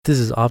This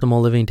is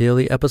Optimal Living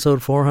Daily,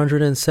 episode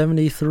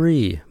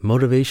 473.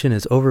 Motivation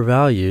is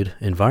overvalued.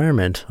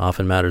 Environment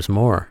often matters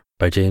more.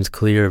 By James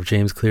Clear of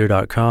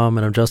jamesclear.com,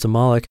 and I'm Justin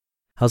Malik.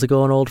 How's it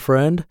going, old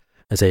friend?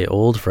 I say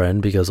old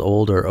friend because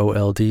old, or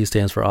OLD,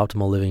 stands for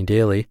Optimal Living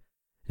Daily.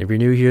 If you're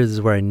new here, this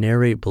is where I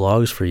narrate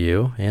blogs for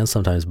you, and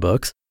sometimes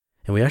books.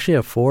 And we actually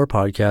have 4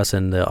 podcasts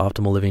in the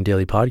Optimal Living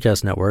Daily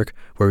podcast network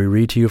where we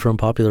read to you from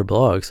popular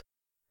blogs.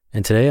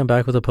 And today I'm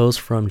back with a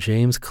post from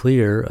James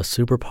Clear, a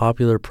super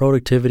popular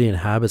productivity and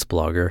habits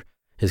blogger.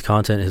 His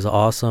content is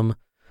awesome,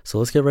 so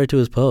let's get right to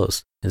his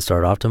post and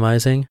start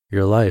optimizing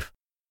your life.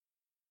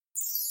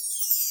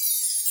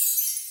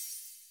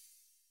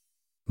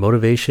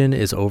 Motivation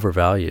is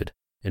overvalued.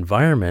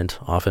 Environment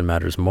often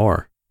matters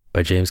more.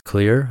 By James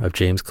Clear of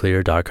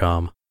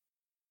jamesclear.com.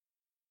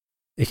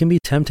 It can be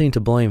tempting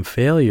to blame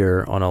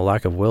failure on a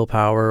lack of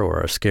willpower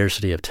or a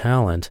scarcity of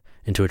talent,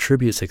 and to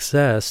attribute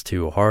success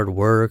to hard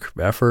work,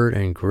 effort,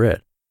 and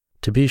grit.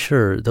 To be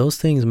sure, those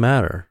things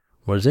matter.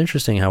 What is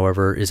interesting,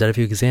 however, is that if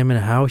you examine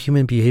how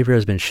human behavior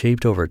has been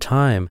shaped over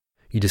time,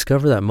 you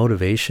discover that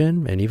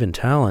motivation, and even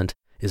talent,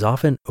 is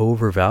often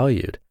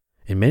overvalued.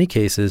 In many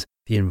cases,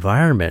 the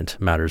environment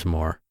matters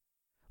more.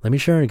 Let me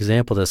share an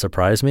example that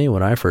surprised me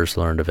when I first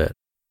learned of it.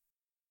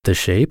 The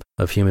shape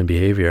of human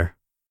behavior.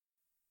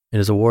 In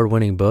his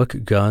award-winning book,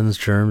 Guns,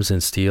 Germs,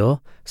 and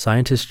Steel,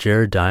 scientist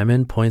Jared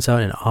Diamond points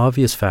out an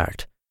obvious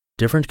fact.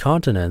 Different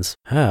continents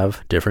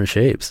have different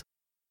shapes.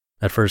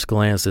 At first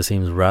glance, this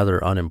seems rather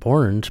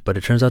unimportant, but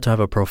it turns out to have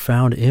a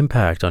profound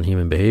impact on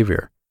human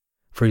behavior.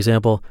 For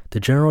example, the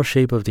general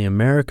shape of the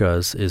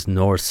Americas is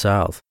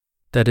north-south.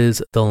 That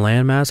is, the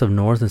landmass of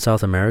North and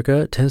South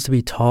America tends to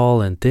be tall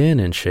and thin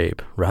in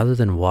shape, rather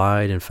than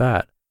wide and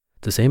fat.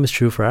 The same is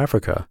true for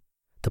Africa.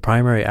 The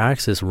primary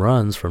axis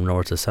runs from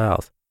north to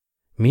south.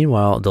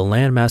 Meanwhile, the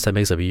landmass that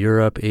makes up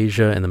Europe,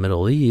 Asia, and the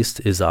Middle East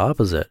is the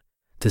opposite.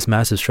 This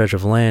massive stretch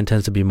of land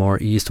tends to be more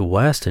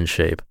east-west in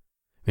shape.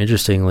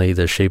 Interestingly,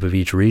 the shape of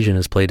each region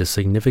has played a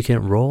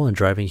significant role in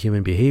driving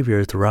human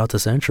behavior throughout the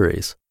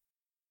centuries.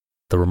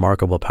 The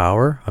remarkable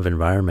power of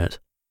environment.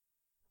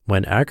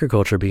 When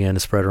agriculture began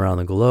to spread around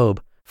the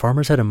globe,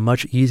 farmers had a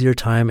much easier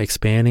time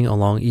expanding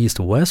along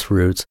east-west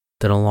routes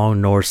than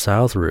along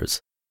north-south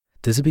routes.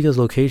 This is because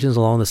locations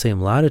along the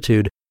same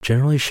latitude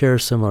generally share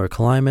similar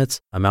climates,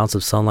 amounts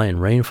of sunlight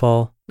and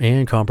rainfall,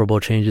 and comparable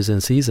changes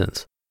in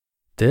seasons.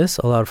 This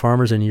allowed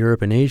farmers in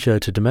Europe and Asia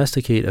to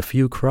domesticate a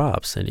few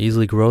crops and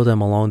easily grow them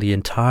along the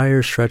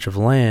entire stretch of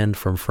land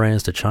from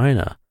France to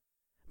China.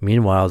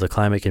 Meanwhile, the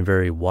climate can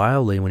vary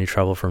wildly when you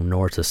travel from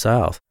north to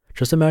south.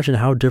 Just imagine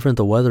how different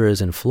the weather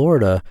is in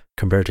Florida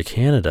compared to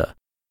Canada.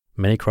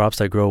 Many crops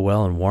that grow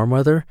well in warm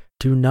weather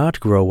do not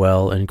grow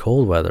well in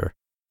cold weather.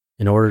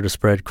 In order to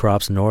spread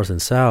crops north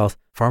and south,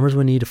 farmers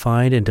would need to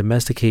find and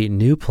domesticate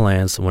new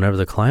plants whenever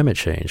the climate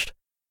changed.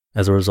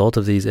 As a result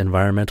of these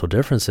environmental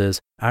differences,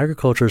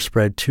 agriculture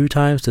spread 2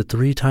 times to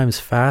 3 times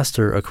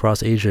faster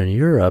across Asia and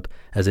Europe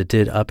as it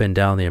did up and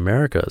down the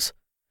Americas.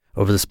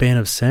 Over the span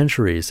of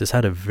centuries, this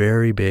had a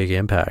very big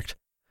impact.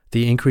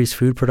 The increased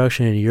food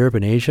production in Europe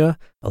and Asia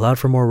allowed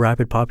for more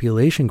rapid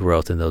population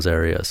growth in those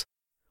areas.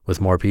 With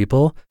more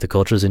people, the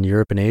cultures in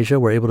Europe and Asia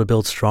were able to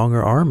build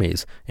stronger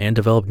armies and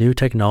develop new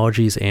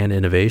technologies and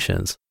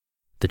innovations.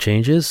 The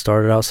changes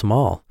started out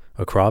small,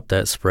 a crop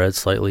that spread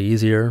slightly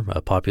easier,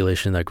 a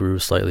population that grew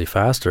slightly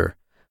faster,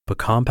 but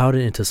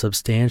compounded into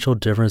substantial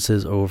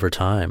differences over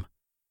time.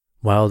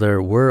 While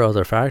there were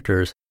other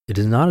factors, it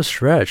is not a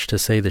stretch to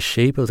say the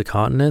shape of the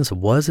continents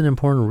was an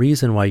important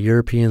reason why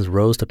Europeans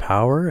rose to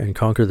power and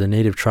conquered the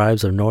native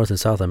tribes of North and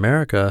South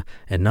America,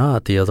 and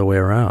not the other way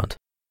around.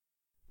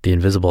 The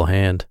invisible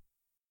hand.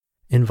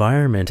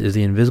 Environment is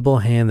the invisible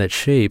hand that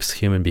shapes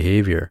human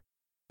behavior.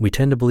 We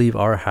tend to believe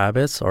our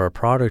habits are a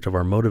product of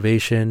our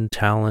motivation,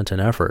 talent,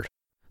 and effort.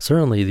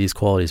 Certainly, these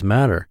qualities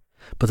matter,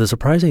 but the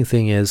surprising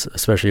thing is,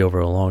 especially over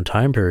a long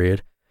time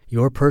period,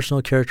 your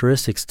personal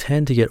characteristics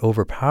tend to get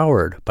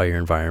overpowered by your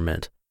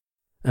environment.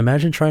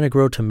 Imagine trying to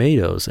grow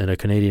tomatoes in a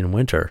Canadian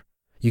winter.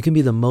 You can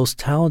be the most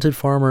talented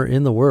farmer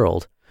in the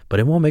world, but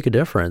it won't make a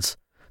difference.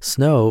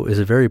 Snow is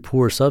a very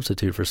poor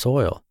substitute for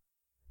soil.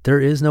 There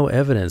is no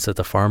evidence that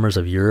the farmers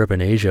of Europe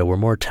and Asia were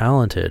more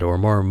talented or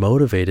more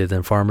motivated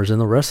than farmers in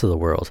the rest of the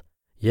world.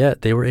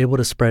 Yet they were able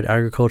to spread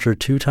agriculture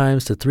 2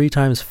 times to 3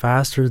 times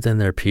faster than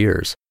their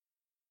peers.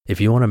 If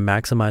you want to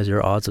maximize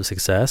your odds of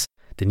success,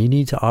 then you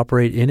need to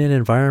operate in an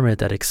environment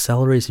that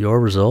accelerates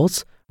your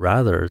results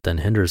rather than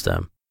hinders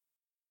them.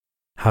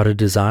 How to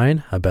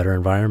design a better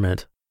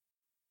environment.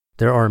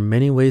 There are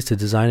many ways to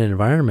design an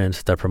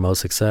environment that promotes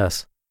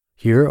success.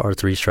 Here are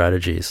 3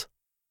 strategies.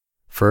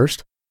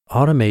 First,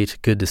 automate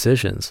good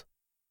decisions.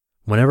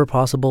 Whenever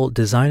possible,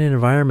 design an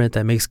environment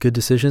that makes good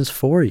decisions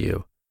for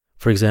you.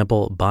 For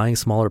example, buying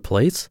smaller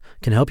plates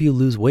can help you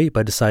lose weight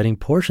by deciding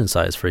portion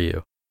size for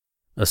you.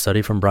 A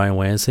study from Brian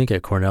Wansink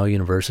at Cornell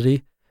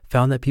University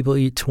found that people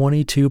eat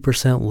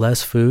 22%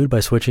 less food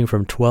by switching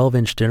from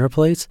 12-inch dinner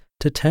plates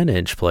to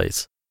 10-inch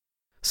plates.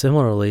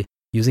 Similarly,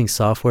 using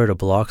software to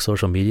block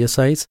social media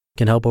sites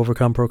can help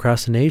overcome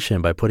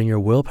procrastination by putting your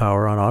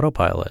willpower on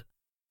autopilot.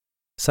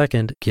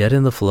 Second, get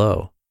in the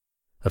flow.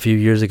 A few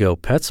years ago,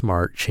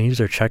 PetSmart changed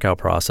their checkout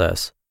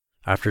process.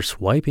 After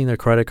swiping their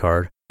credit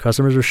card,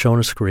 customers were shown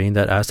a screen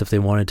that asked if they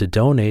wanted to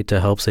donate to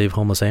help save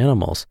homeless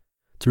animals.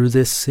 Through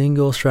this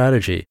single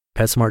strategy,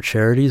 PetSmart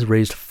charities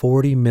raised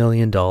 $40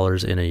 million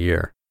in a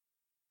year.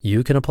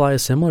 You can apply a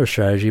similar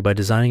strategy by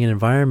designing an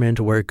environment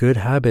where good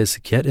habits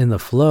get in the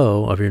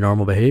flow of your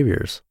normal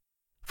behaviors.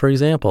 For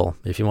example,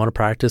 if you want to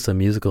practice a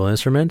musical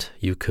instrument,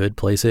 you could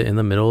place it in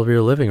the middle of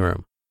your living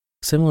room.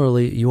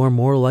 Similarly, you are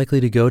more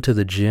likely to go to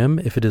the gym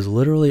if it is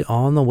literally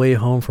on the way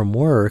home from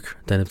work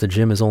than if the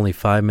gym is only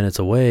 5 minutes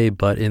away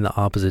but in the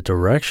opposite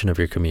direction of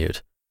your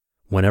commute.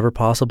 Whenever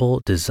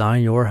possible,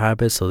 design your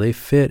habits so they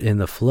fit in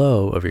the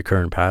flow of your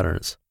current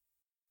patterns.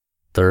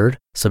 Third,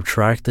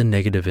 subtract the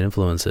negative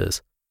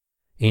influences.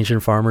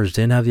 Ancient farmers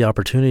didn't have the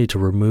opportunity to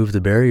remove the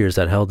barriers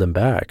that held them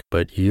back,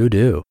 but you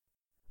do.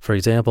 For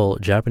example,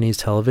 Japanese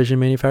television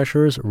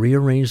manufacturers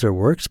rearranged their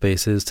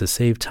workspaces to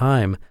save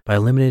time by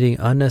eliminating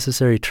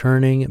unnecessary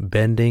turning,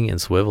 bending, and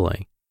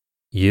swiveling.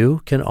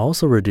 You can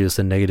also reduce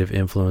the negative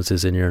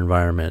influences in your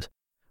environment.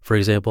 For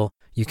example,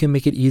 you can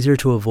make it easier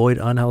to avoid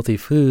unhealthy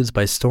foods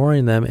by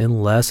storing them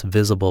in less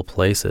visible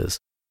places.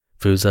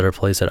 Foods that are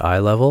placed at eye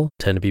level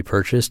tend to be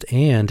purchased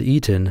and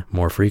eaten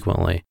more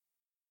frequently.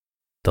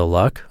 The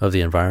luck of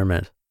the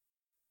environment.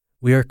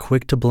 We are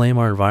quick to blame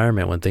our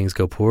environment when things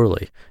go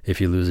poorly. If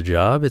you lose a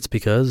job, it's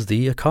because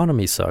the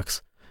economy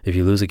sucks. If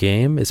you lose a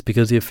game, it's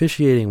because the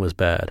officiating was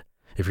bad.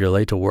 If you're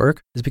late to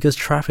work, it's because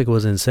traffic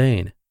was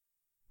insane.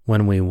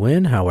 When we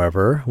win,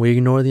 however, we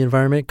ignore the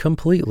environment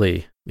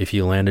completely. If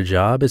you land a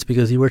job, it's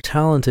because you were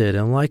talented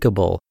and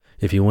likable.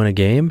 If you win a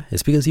game,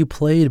 it's because you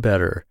played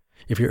better.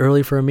 If you're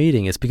early for a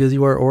meeting, it's because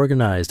you are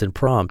organized and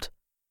prompt.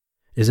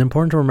 It is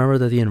important to remember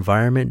that the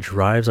environment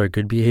drives our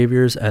good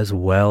behaviors as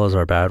well as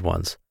our bad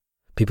ones.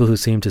 People who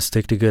seem to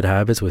stick to good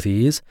habits with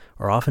ease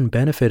are often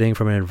benefiting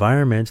from an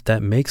environment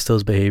that makes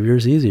those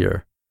behaviors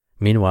easier.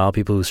 Meanwhile,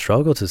 people who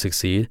struggle to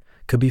succeed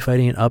could be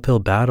fighting an uphill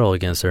battle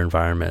against their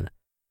environment.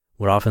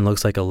 What often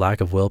looks like a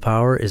lack of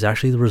willpower is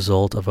actually the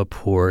result of a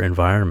poor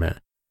environment.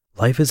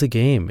 Life is a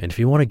game, and if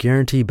you want to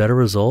guarantee better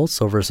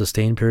results over a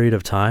sustained period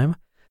of time,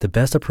 the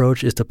best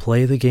approach is to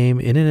play the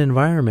game in an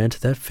environment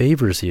that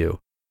favors you.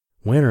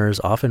 Winners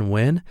often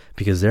win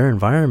because their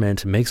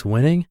environment makes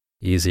winning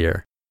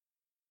easier.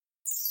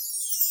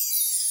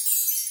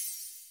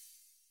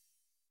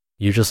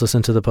 You just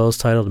listened to the post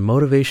titled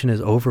Motivation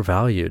is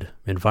Overvalued.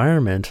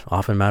 Environment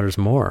Often Matters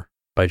More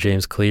by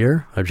James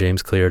Clear of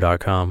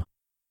jamesclear.com.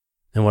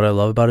 And what I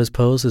love about his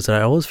post is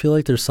that I always feel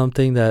like there's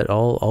something that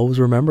I'll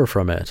always remember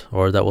from it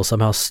or that will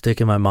somehow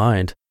stick in my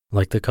mind,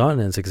 like the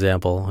continents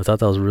example. I thought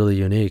that was really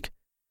unique.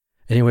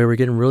 Anyway, we're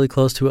getting really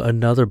close to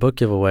another book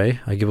giveaway.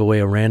 I give away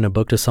a random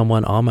book to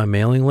someone on my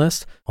mailing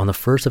list on the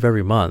first of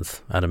every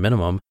month at a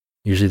minimum.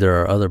 Usually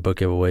there are other book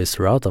giveaways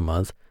throughout the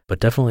month,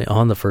 but definitely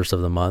on the first of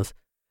the month.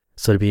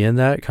 So to be in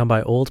that, come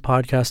by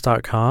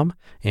oldpodcast.com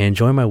and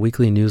join my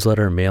weekly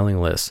newsletter mailing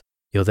list.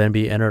 You'll then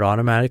be entered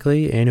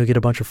automatically and you'll get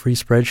a bunch of free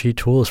spreadsheet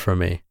tools from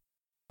me.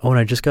 Oh, and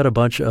I just got a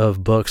bunch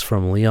of books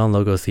from Leon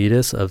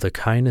Logothetis of the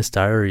Kindness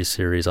Diaries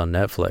series on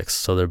Netflix.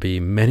 So there'll be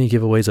many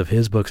giveaways of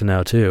his books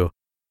now too.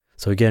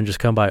 So again, just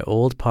come by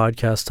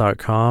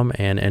oldpodcast.com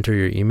and enter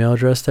your email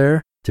address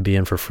there to be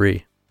in for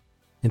free.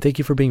 And thank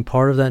you for being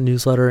part of that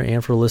newsletter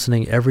and for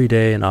listening every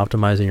day and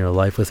optimizing your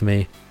life with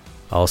me.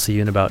 I'll see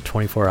you in about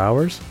 24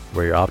 hours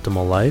where your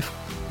optimal life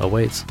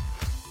awaits.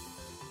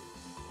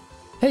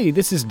 Hey,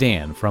 this is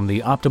Dan from the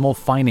Optimal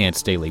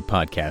Finance Daily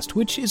podcast,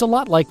 which is a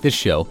lot like this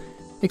show,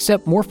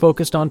 except more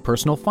focused on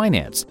personal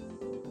finance.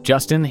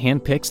 Justin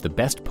handpicks the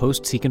best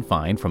posts he can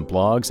find from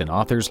blogs and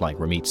authors like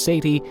Ramit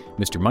Sethi,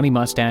 Mr. Money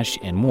Mustache,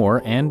 and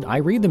more, and I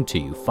read them to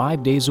you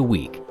 5 days a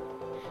week.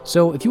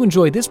 So if you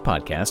enjoy this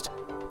podcast,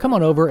 come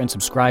on over and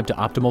subscribe to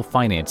Optimal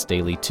Finance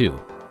Daily too.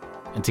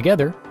 And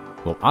together,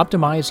 we'll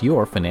optimize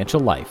your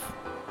financial life.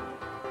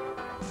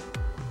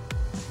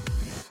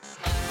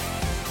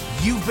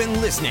 You've been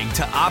listening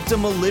to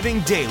Optimal Living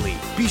Daily.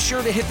 Be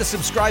sure to hit the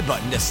subscribe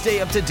button to stay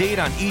up to date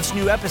on each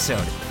new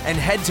episode and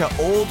head to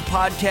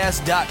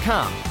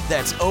oldpodcast.com.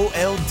 That's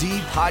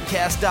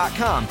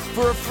OLDpodcast.com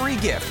for a free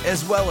gift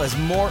as well as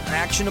more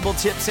actionable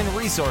tips and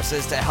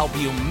resources to help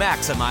you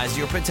maximize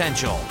your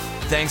potential.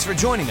 Thanks for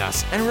joining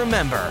us, and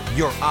remember,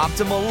 your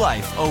optimal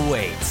life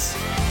awaits.